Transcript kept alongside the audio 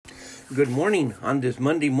Good morning on this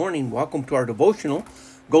Monday morning. Welcome to our devotional,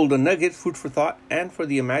 Golden Nuggets, food for thought and for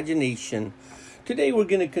the imagination. Today we're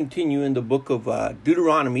going to continue in the book of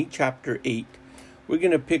Deuteronomy, chapter 8. We're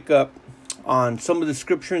going to pick up on some of the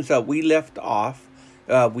scriptures that we left off.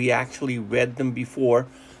 We actually read them before,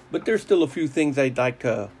 but there's still a few things I'd like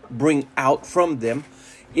to bring out from them.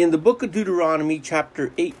 In the book of Deuteronomy,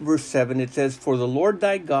 chapter 8, verse 7, it says, "For the Lord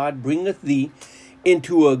thy God bringeth thee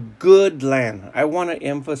into a good land." I want to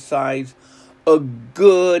emphasize a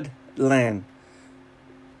good land.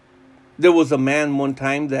 There was a man one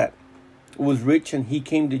time that was rich, and he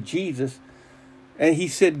came to Jesus and he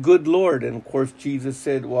said, "Good Lord." And of course Jesus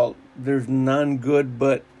said, "Well, there's none good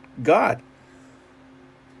but God."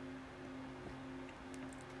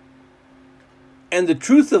 And the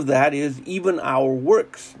truth of that is, even our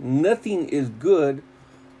works, nothing is good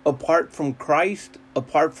apart from Christ,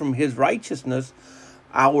 apart from his righteousness.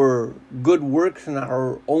 Our good works and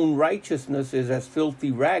our own righteousness is as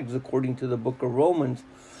filthy rags, according to the book of Romans.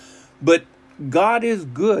 But God is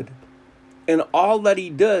good, and all that he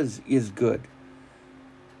does is good.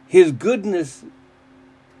 His goodness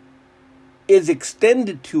is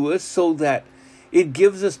extended to us so that it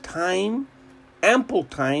gives us time, ample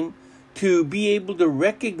time, to be able to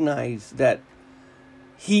recognize that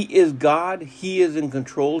he is God, he is in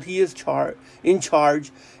control, he is in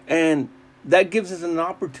charge, and that gives us an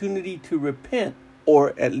opportunity to repent,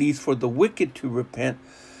 or at least for the wicked to repent.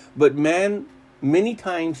 But man many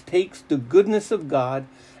times takes the goodness of God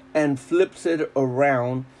and flips it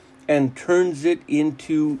around and turns it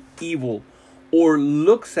into evil, or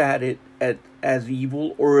looks at it as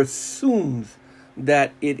evil, or assumes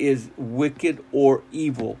that it is wicked or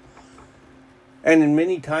evil. And in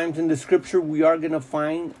many times in the scripture, we are going to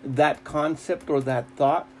find that concept or that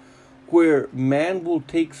thought where man will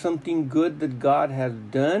take something good that God has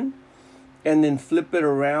done and then flip it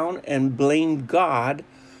around and blame God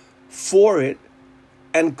for it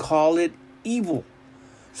and call it evil.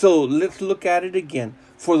 So let's look at it again.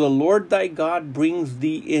 "For the Lord thy God brings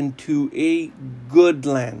thee into a good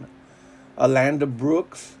land," a land of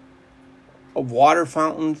brooks, of water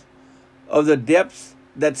fountains, of the depths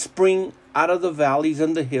that spring out of the valleys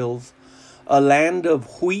and the hills, a land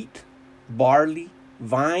of wheat, barley,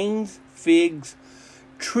 vines, figs,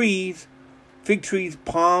 trees, fig trees,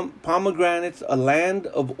 pomegranates, a land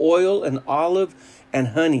of oil and olive and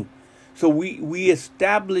honey. So we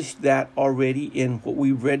established that already in what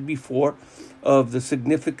we read before of the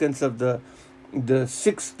significance of the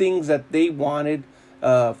 6 things that they wanted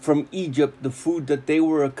from Egypt, the food that they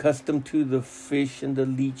were accustomed to, the fish and the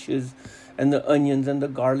leeches and the onions and the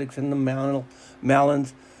garlics and the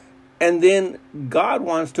melons. And then God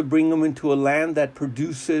wants to bring them into a land that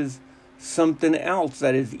produces something else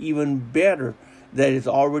that is even better, that is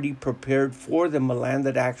already prepared for them, a land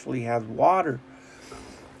that actually has water.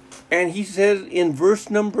 And he says in verse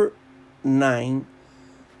number 9,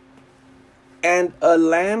 "And a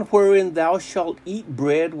land wherein thou shalt eat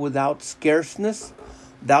bread without scarceness,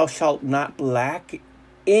 thou shalt not lack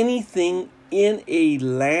anything, in a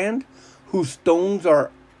land whose stones are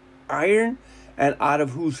iron, and out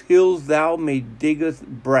of whose hills thou may diggeth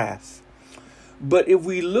brass." But if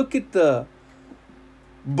we look at the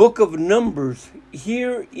book of Numbers,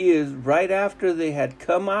 here is right after they had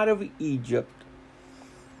come out of Egypt,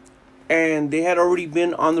 and they had already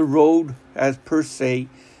been on the road, as per se,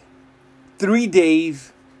 3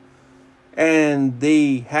 days, and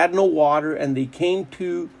they had no water, and they came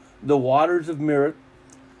to the waters of Meribah.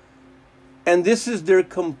 And this is their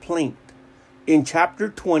complaint in chapter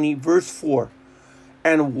 20, verse 4.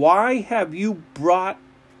 "And why have you brought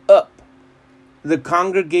up the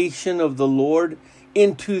congregation of the Lord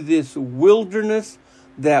into this wilderness,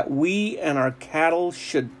 that we and our cattle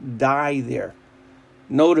should die there?"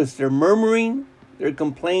 Notice they're murmuring, they're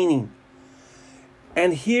complaining.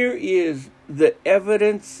 And here is the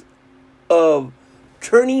evidence of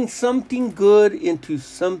turning something good into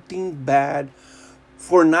something bad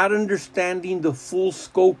for not understanding the full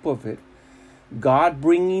scope of it. God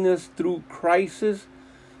bringing us through crisis,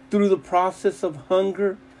 through the process of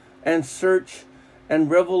hunger and search and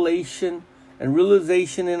revelation and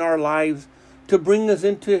realization in our lives, to bring us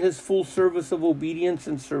into his full service of obedience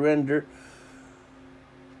and surrender,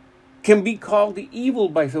 can be called the evil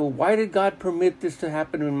by saying, "Why did God permit this to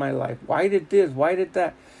happen in my life? Why did this? Why did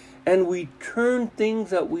that?" And we turn things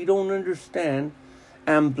that we don't understand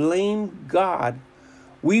and blame God.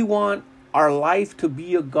 We want our life to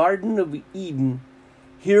be a Garden of Eden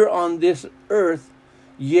here on this earth,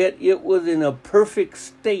 yet it was in a perfect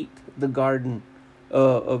state, the Garden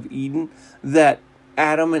of Eden, that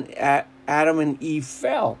Adam and Eve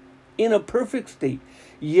fell in a perfect state.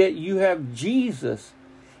 Yet you have Jesus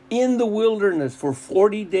in the wilderness for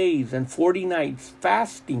 40 days and 40 nights,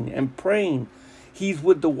 fasting and praying. He's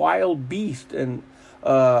with the wild beast, and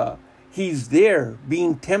he's there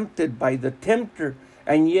being tempted by the tempter.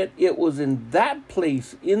 And yet it was in that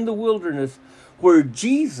place in the wilderness where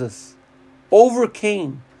Jesus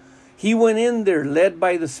overcame. He went in there led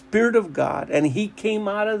by the Spirit of God, and he came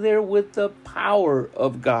out of there with the power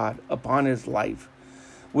of God upon his life,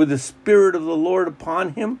 with the Spirit of the Lord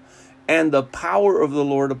upon him and the power of the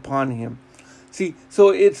Lord upon him. See, so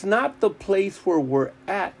it's not the place where we're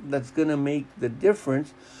at that's going to make the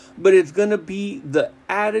difference, but it's going to be the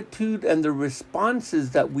attitude and the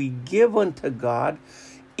responses that we give unto God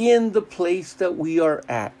in the place that we are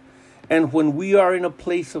at. And when we are in a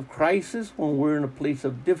place of crisis, when we're in a place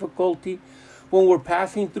of difficulty, when we're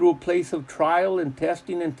passing through a place of trial and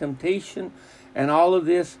testing and temptation and all of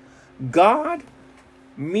this, God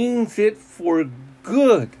means it for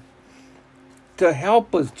good to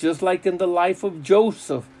help us, just like in the life of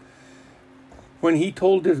Joseph, when he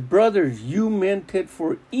told his brothers, you meant it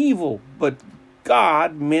for evil, but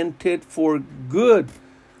God meant it for good.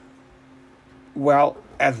 Well,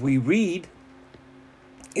 as we read,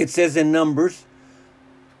 it says in Numbers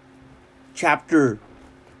chapter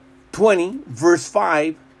 20, verse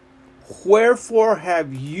 5, wherefore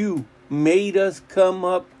have you made us come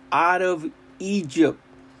up out of Egypt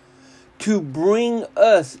to bring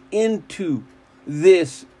us into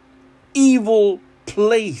this evil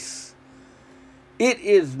place? It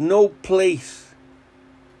is no place.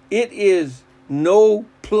 It is no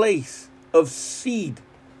place of seed,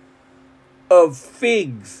 of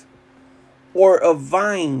figs, or of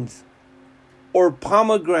vines, or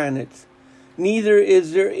pomegranates. Neither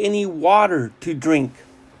is there any water to drink.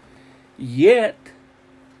 Yet,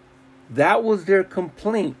 that was their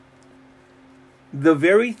complaint. The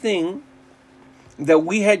very thing that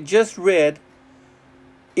we had just read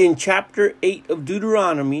in chapter 8 of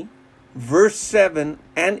Deuteronomy, verse 7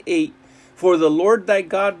 and 8, for the Lord thy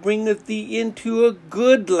God bringeth thee into a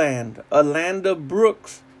good land, a land of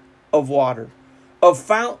brooks of water, of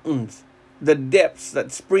fountains, the depths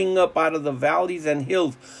that spring up out of the valleys and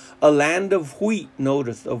hills, a land of wheat,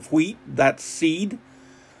 notice, of wheat, that's seed,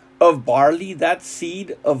 of barley, that's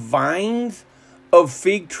seed, of vines, of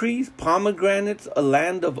fig trees, pomegranates, a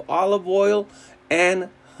land of olive oil and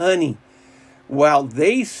honey. Well,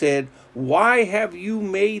 they said, why have you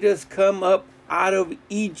made us come up out of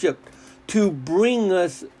Egypt to bring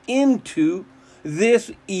us into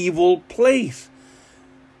this evil place?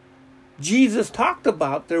 Jesus talked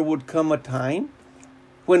about there would come a time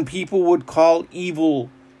when people would call evil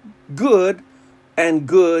good and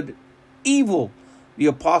good evil. The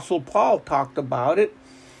Apostle Paul talked about it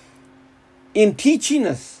in teaching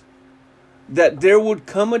us that there would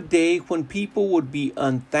come a day when people would be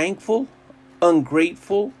unthankful,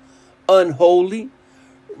 ungrateful, unholy,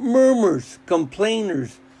 murmurers,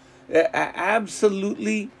 complainers,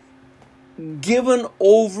 absolutely given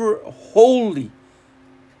over wholly.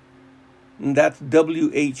 And that's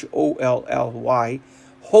WHOLLY,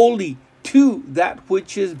 wholly to that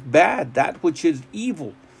which is bad, that which is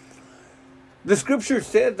evil. The scripture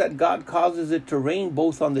says that God causes it to rain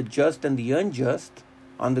both on the just and the unjust,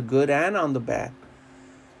 on the good and on the bad.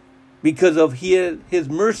 Because of his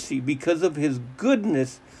mercy, because of his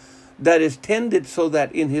goodness that is tended so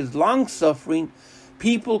that in his long suffering,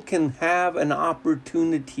 people can have an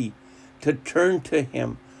opportunity to turn to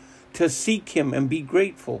him, to seek him and be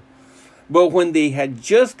grateful. But when they had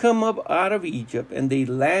just come up out of Egypt and they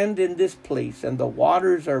land in this place and the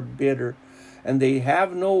waters are bitter and they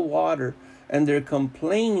have no water and they're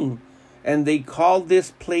complaining and they call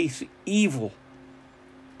this place evil,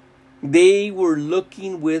 they were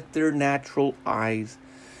looking with their natural eyes.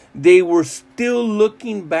 They were still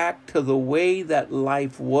looking back to the way that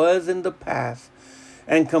life was in the past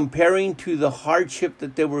and comparing to the hardship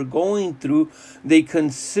that they were going through. They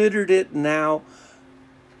considered it now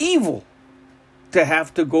evil to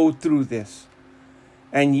have to go through this.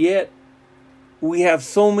 And yet we have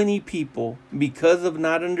so many people, because of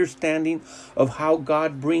not understanding of how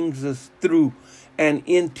God brings us through and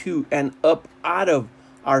into and up out of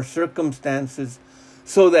our circumstances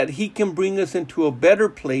so that he can bring us into a better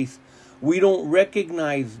place, we don't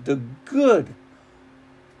recognize the good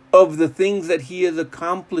of the things that he is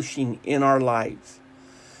accomplishing in our lives.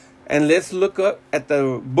 And let's look up at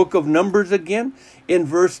the book of Numbers again in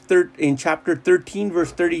chapter 13,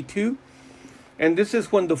 verse 32. And this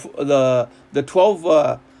is when the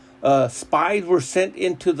 12 spies were sent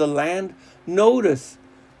into the land. Notice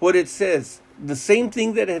what it says. The same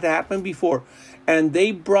thing that had happened before. And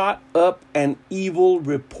they brought up an evil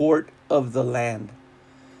report of the land.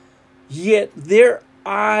 Yet their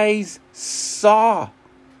eyes saw.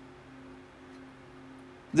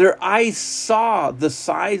 Their eyes saw the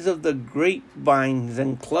size of the grapevines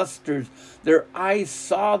and clusters. Their eyes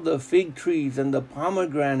saw the fig trees and the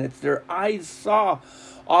pomegranates. Their eyes saw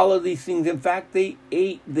all of these things. In fact, they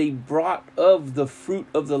brought of the fruit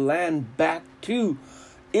of the land back to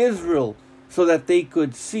Israel so that they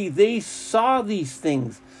could see. They saw these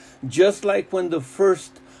things. Just like when the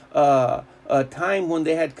first time when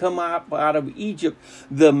they had come out of Egypt,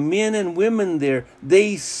 the men and women there,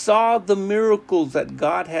 they saw the miracles that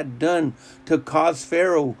God had done to cause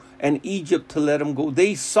Pharaoh and Egypt to let them go.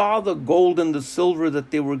 They saw the gold and the silver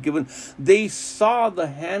that they were given. They saw the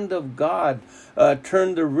hand of God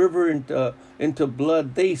turn the river into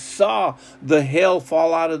blood. They saw the hail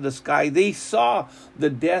fall out of the sky. They saw the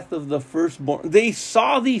death of the firstborn. They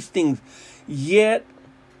saw these things. Yet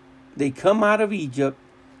they come out of Egypt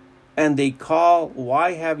and they call,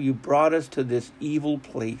 why have you brought us to this evil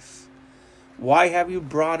place? Why have you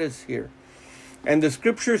brought us here? And the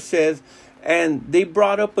scripture says, and they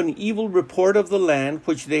brought up an evil report of the land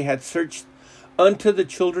which they had searched unto the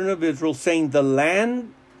children of Israel, saying, the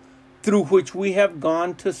land through which we have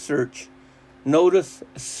gone to search. Notice,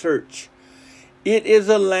 search. It is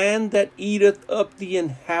a land that eateth up the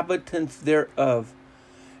inhabitants thereof.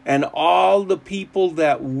 And all the people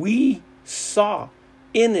that we saw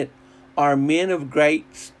in it are men of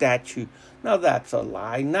great stature. Now that's a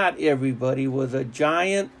lie. Not everybody was a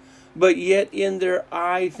giant, but yet in their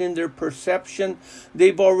eyes, in their perception,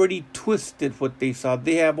 they've already twisted what they saw.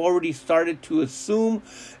 They have already started to assume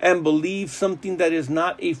and believe something that is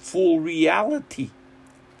not a full reality.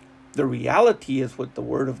 The reality is what the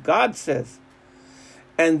Word of God says.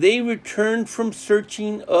 And they returned from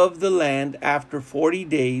searching of the land after 40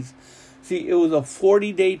 days. See, it was a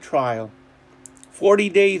 40-day trial. 40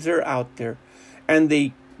 days are out there. And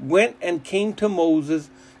they went and came to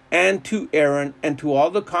Moses and to Aaron and to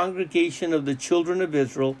all the congregation of the children of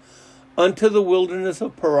Israel unto the wilderness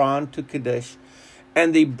of Paran to Kadesh.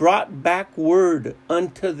 And they brought back word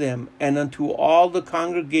unto them and unto all the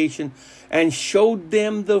congregation and showed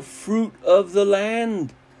them the fruit of the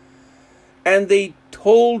land. And they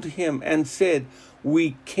told him and said,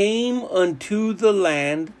 we came unto the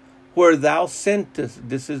land where thou sentest.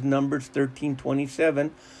 This is Numbers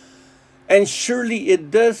 13:27. And surely it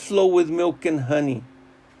does flow with milk and honey.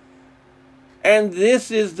 And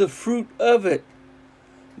this is the fruit of it.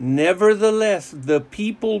 Nevertheless, the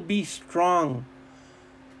people be strong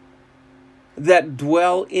that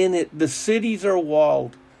dwell in it. The cities are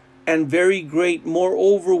walled and very great.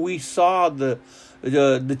 Moreover, we saw the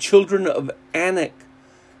children of Anak,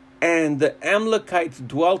 and the Amalekites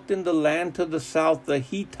dwelt in the land to the south. The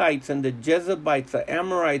Hittites and the Jebusites, the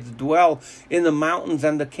Amorites dwell in the mountains,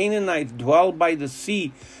 and the Canaanites dwell by the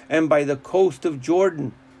sea and by the coast of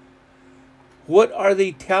Jordan. What are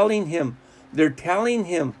they telling him? They're telling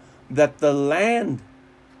him that the land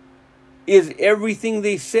is everything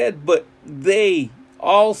they said, but they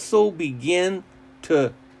also begin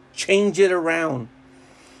to change it around.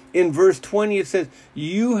 In verse 20 it says,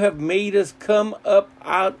 you have made us come up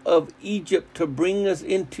out of Egypt to bring us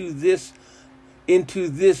into this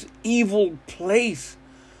evil place,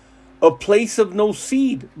 a place of no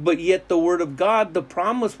seed. But yet the word of God, the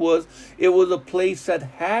promise was, it was a place that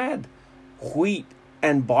had wheat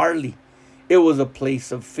and barley. It was a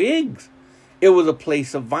place of figs. It was a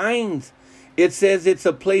place of vines. It says it's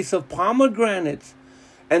a place of pomegranates.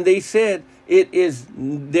 And they said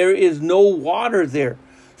there is no water there.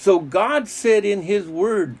 So God said in his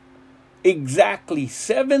word exactly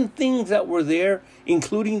 7 things that were there,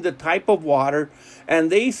 including the type of water.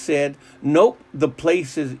 And they said, nope, the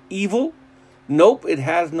place is evil. Nope, it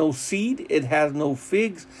has no seed. It has no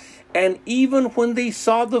figs. And even when they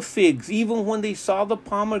saw the figs, even when they saw the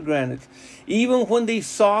pomegranates, even when they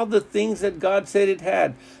saw the things that God said it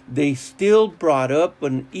had, they still brought up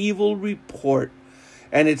an evil report.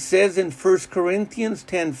 And it says in 1 Corinthians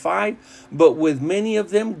 10:5, but with many of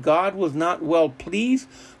them God was not well pleased,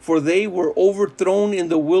 for they were overthrown in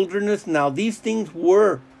the wilderness. Now these things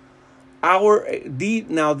were our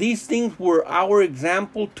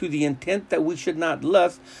example, to the intent that we should not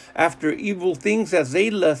lust after evil things as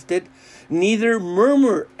they lusted, neither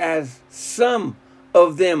murmur as some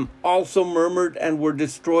of them also murmured and were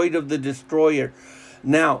destroyed of the destroyer.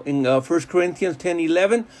 Now, in 1 Corinthians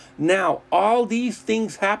 10:11, now all these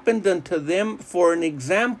things happened unto them for an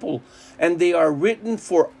example, and they are written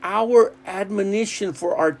for our admonition,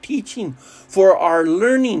 for our teaching, for our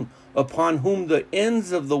learning, upon whom the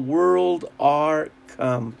ends of the world are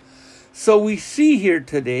come. So we see here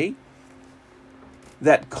today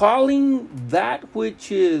that calling that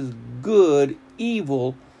which is good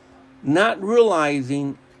evil, not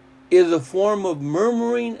realizing, is a form of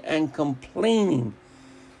murmuring and complaining.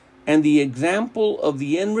 And the example of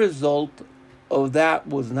the end result of that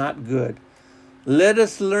was not good. Let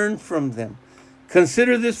us learn from them.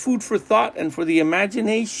 Consider this food for thought and for the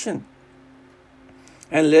imagination.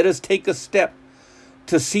 And let us take a step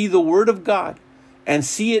to see the Word of God and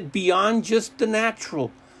see it beyond just the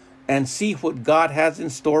natural and see what God has in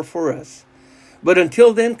store for us. But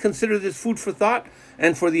until then, consider this food for thought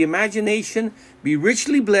and for the imagination. Be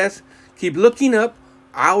richly blessed. Keep looking up.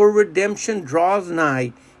 Our redemption draws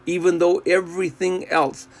nigh, even though everything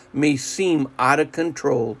else may seem out of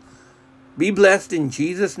control. Be blessed in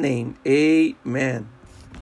Jesus' name. Amen.